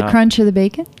on top. Did you have the crunch of the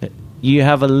bacon? You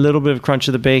have a little bit of crunch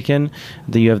of the bacon.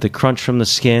 You have the crunch from the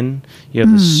skin. You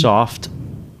have the soft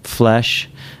flesh,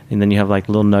 and then you have like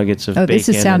little nuggets of bacon. Oh, this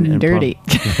is sounding dirty.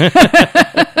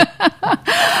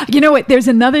 You know what? There's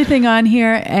another thing on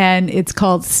here, and it's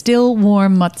called still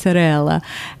warm mozzarella.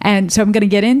 And so I'm going to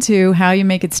get into how you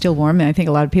make it still warm, and I think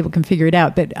a lot of people can figure it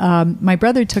out. But my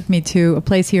brother took me to a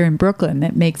place here in Brooklyn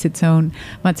that makes its own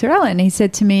mozzarella, and he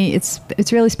said to me, it's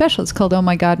really special. It's called Oh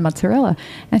My God Mozzarella.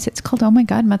 And I said, it's called Oh My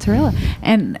God Mozzarella.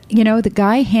 And, the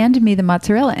guy handed me the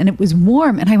mozzarella, and it was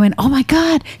warm, and I went, oh my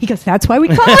God. He goes, that's why we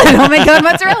call it Oh My God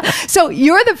Mozzarella. So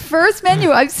you're the first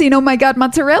menu I've seen Oh My God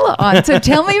Mozzarella on. So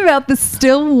tell me about the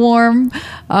still warm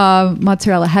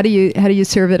mozzarella. How do you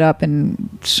serve it up?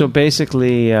 And so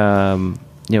basically,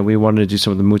 we wanted to do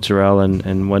some of the mozzarella,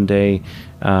 and one day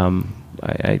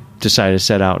I decided to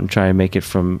set out and try and make it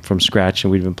from scratch,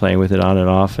 and we'd been playing with it on and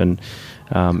off, and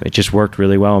it just worked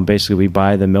really well. And basically, we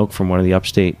buy the milk from one of the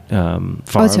upstate farms.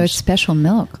 Oh, so it's special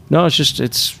milk. No, you can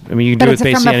do it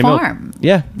basically from a any farm. milk.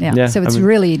 Yeah. So it's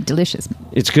really delicious.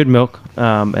 It's good milk,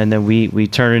 and then we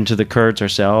turn it into the curds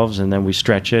ourselves, and then we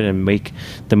stretch it and make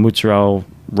the mozzarella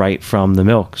right from the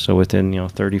milk. So within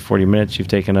 30, 40 minutes, you've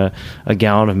taken a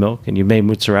gallon of milk and you've made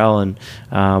mozzarella,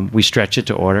 and we stretch it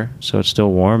to order, so it's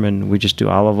still warm, and we just do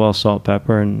olive oil, salt,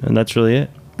 pepper, and that's really it.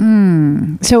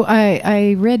 So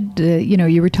I read,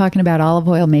 you were talking about olive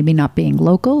oil maybe not being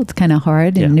local. It's kind of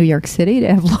hard in New York City to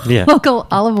have local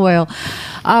olive oil.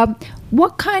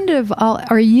 What kind of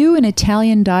are you an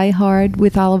Italian diehard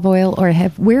with olive oil, or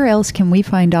where else can we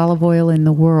find olive oil in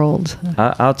the world?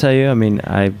 I'll tell you. I mean,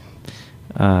 I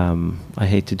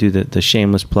hate to do the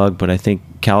shameless plug, but I think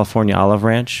California Olive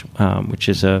Ranch, which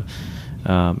is a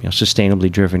sustainably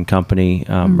driven company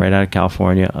right out of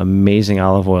California, amazing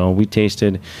olive oil.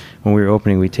 When we were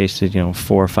opening, we tasted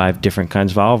 4 or 5 different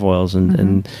kinds of olive oils,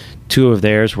 and 2 of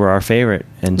theirs were our favorite.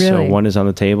 And so one is on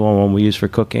the table and one we use for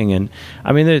cooking. And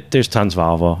I mean, there's tons of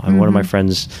olive oil. And one of my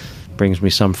friends brings me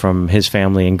some from his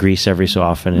family in Greece every so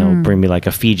often. He'll bring me like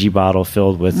a Fiji bottle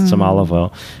filled with some olive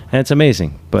oil, and it's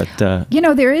amazing. But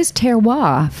there is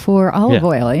terroir for olive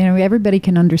oil. Everybody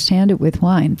can understand it with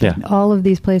wine. But all of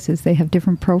these places, they have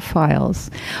different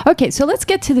profiles. Okay, so let's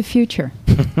get to the future.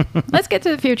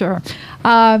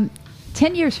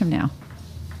 10 years from now,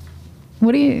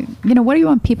 what do you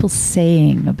want people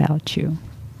saying about you?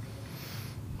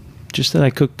 Just that I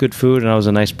cook good food and I was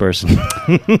a nice person.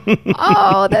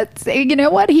 Oh, that's,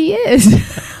 what he is.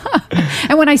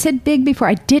 And when I said big before,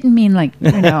 I didn't mean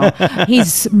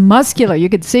he's muscular. You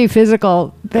could see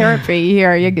physical therapy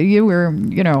here. You were,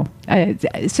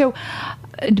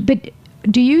 but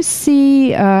do you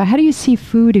see, how do you see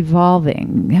food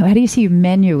evolving? How do you see your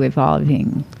menu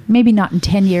evolving? Maybe not in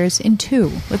 10 years, in 2.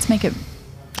 Let's make it.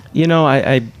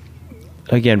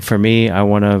 Again, for me, I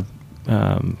want to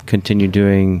continue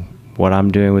doing what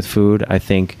I'm doing with food. I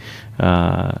think,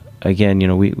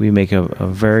 again, we make a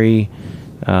very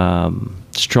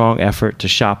strong effort to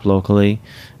shop locally.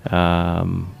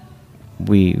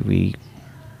 We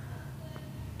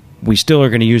still are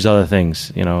going to use other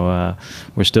things.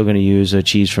 We're still going to use a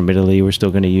cheese from Italy. We're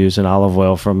still going to use an olive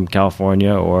oil from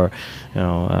California, or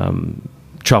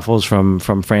truffles from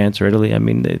France or Italy. I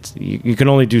mean, you can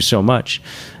only do so much.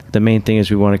 The main thing is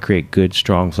we want to create good,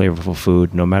 strong, flavorful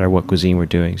food, no matter what cuisine we're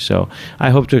doing. So I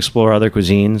hope to explore other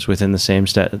cuisines within the same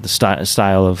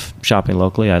style of shopping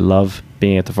locally. I love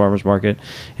being at the farmers market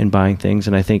and buying things,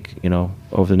 and I think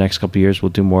over the next couple of years we'll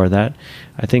do more of that.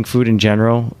 I think food in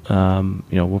general,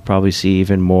 we'll probably see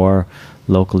even more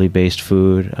locally based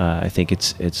food. I think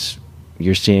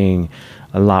you're seeing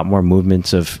a lot more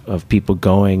movements of people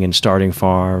going and starting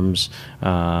farms,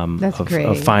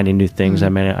 of finding new things. I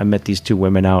met these 2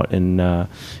 women out in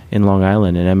Long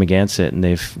Island, in Amagansett, and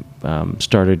they've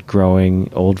started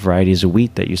growing old varieties of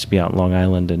wheat that used to be out in Long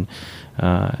Island. And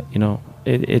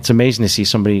it's amazing to see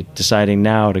somebody deciding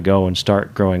now to go and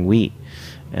start growing wheat.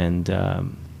 And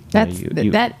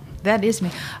that is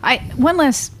me. One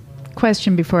last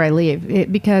question before I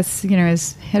leave, because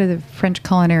as head of the French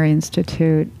Culinary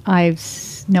Institute, I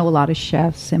know a lot of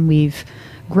chefs, and we've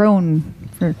grown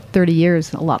for 30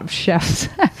 years a lot of chefs.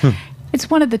 It's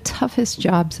one of the toughest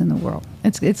jobs in the world.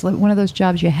 It's like one of those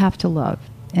jobs you have to love.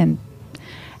 And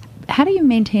how do you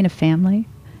maintain a family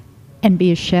and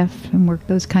be a chef and work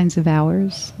those kinds of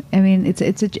hours? I mean,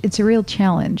 it's a real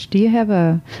challenge. Do you have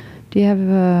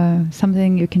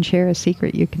something you can share, a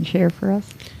secret you can share for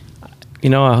us?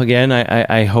 Again,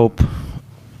 I hope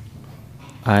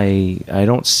I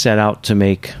don't set out to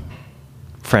make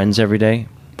friends every day,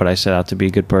 but I set out to be a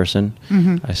good person.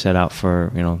 I set out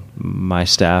for my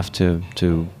staff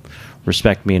to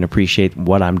respect me and appreciate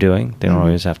what I'm doing. They don't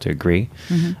always have to agree.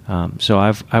 So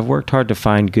I've worked hard to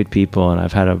find good people, and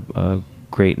I've had a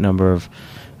great number of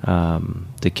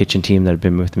the kitchen team that have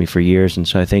been with me for years. And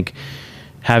so I think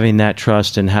having that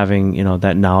trust and having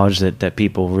that knowledge that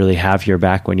people really have your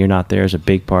back when you're not there is a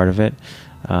big part of it.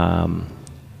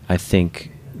 I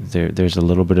think there's a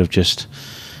little bit of just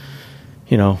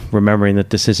remembering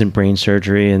that this isn't brain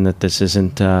surgery and that this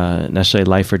isn't necessarily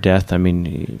life or death. I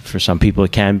mean, for some people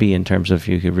it can be, in terms of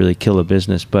you could really kill a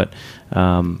business, but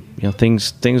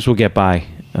things will get by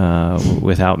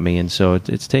without me. And so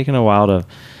it's taken a while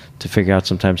to figure out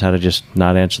sometimes how to just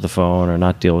not answer the phone or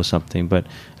not deal with something. But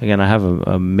again, I have an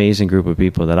amazing group of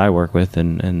people that I work with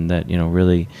and that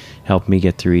really help me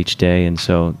get through each day. And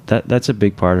so that's a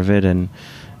big part of it. And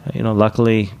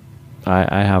luckily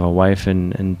I have a wife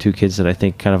and 2 kids that I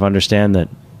think kind of understand that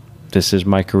this is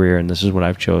my career and this is what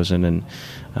I've chosen. And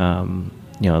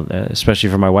especially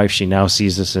for my wife, she now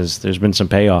sees this as there's been some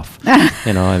payoff. I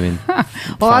mean,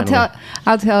 well,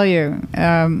 I'll tell you,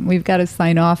 we've got to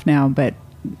sign off now, but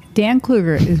Dan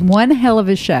Kluger is one hell of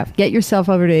a chef. Get yourself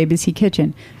over to ABC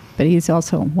Kitchen, but he's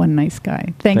also one nice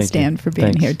guy. Thanks, Dan, for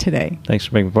being here today. Thanks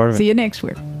for being part of it. See you next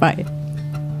week. Bye.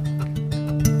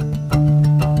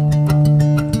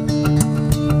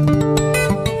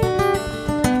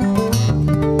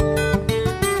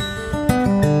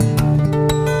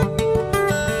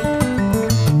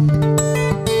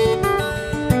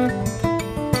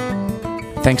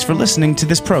 Thanks for listening to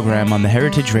this program on the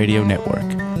Heritage Radio Network.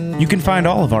 You can find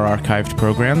all of our archived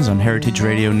programs on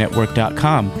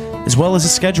heritageradionetwork.com, as well as a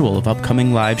schedule of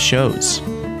upcoming live shows.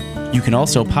 You can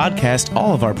also podcast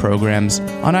all of our programs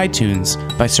on iTunes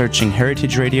by searching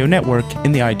Heritage Radio Network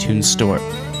in the iTunes Store.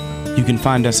 You can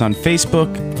find us on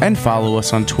Facebook and follow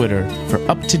us on Twitter for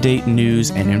up-to-date news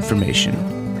and information.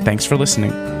 Thanks for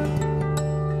listening.